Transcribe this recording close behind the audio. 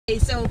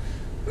So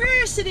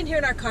we're sitting here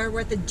in our car,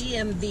 we're at the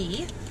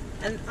DMV,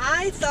 and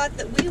I thought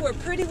that we were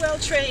pretty well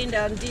trained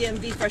on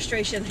DMV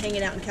frustration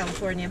hanging out in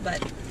California,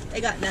 but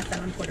they got nothing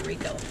on Puerto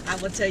Rico, I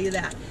will tell you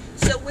that.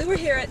 So we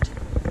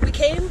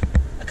came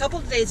a couple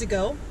of days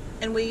ago,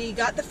 and we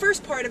got the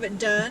first part of it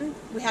done.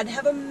 We had to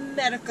have a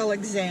medical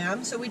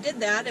exam, so we did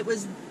that. It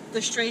was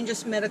the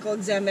strangest medical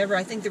exam ever.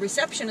 I think the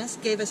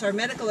receptionist gave us our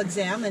medical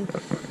exam, and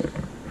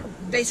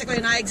basically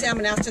an eye exam,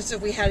 and asked us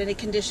if we had any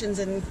conditions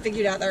and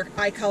figured out our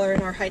eye color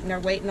and our height and our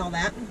weight and all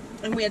that.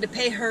 And we had to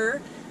pay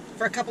her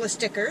for a couple of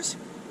stickers.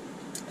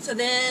 So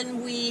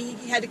then we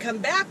had to come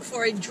back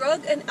for a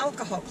drug and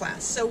alcohol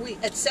class. So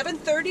at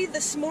 7:30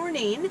 this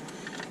morning,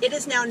 it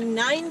is now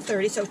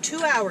 9:30, so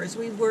 2 hours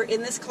we were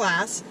in this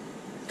class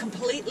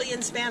completely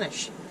in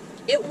Spanish.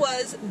 It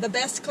was the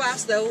best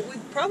class, though,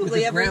 we've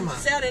probably ever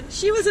sat in.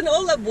 She was an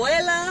old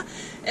abuela,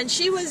 and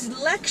she was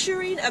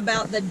lecturing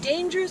about the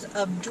dangers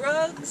of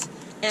drugs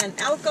and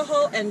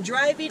alcohol and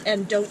driving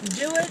and don't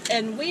do it.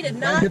 And we did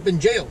not. Wind up in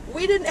jail.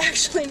 We didn't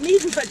actually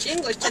need much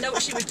English to know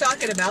what she was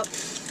talking about.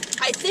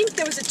 I think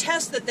there was a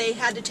test that they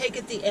had to take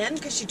at the end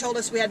because she told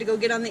us we had to go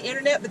get on the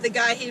internet. But the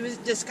guy, he was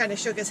just kind of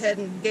shook his head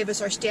and gave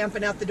us our stamp,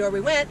 and out the door we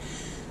went.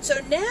 So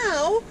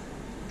now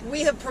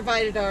we have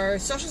provided our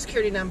social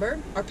security number,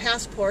 our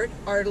passport,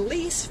 our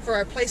lease for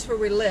our place where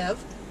we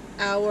live,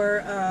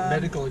 our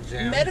medical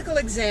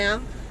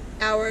exam,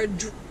 our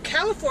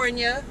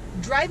California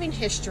driving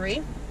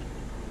history,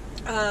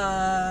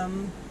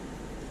 and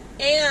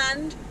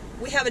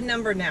we have a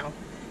number now.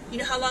 You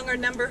know how long our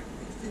number?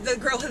 The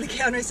girl at the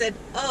counter said,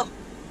 "Oh,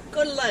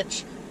 go to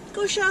lunch,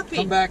 go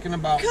shopping. Come back in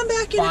about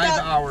 5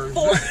 hours.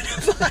 4 to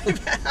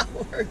 5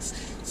 hours."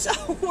 So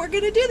we're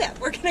going to do that.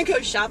 We're going to go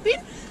shopping.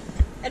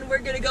 And we're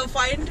going to go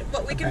find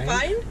what we can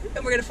find,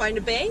 and we're going to find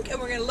a bank, and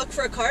we're going to look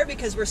for a car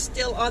because we're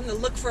still on the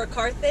look for a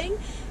car thing.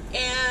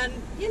 And,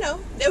 you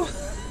know, then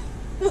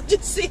we'll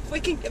just see if we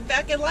can get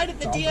back in line at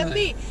the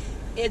DMV.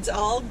 It's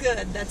all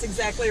good. That's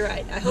exactly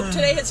right. I hope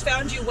today has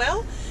found you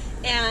well,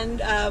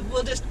 and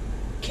we'll just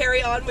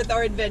carry on with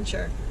our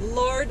adventure.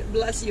 Lord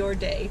bless your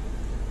day.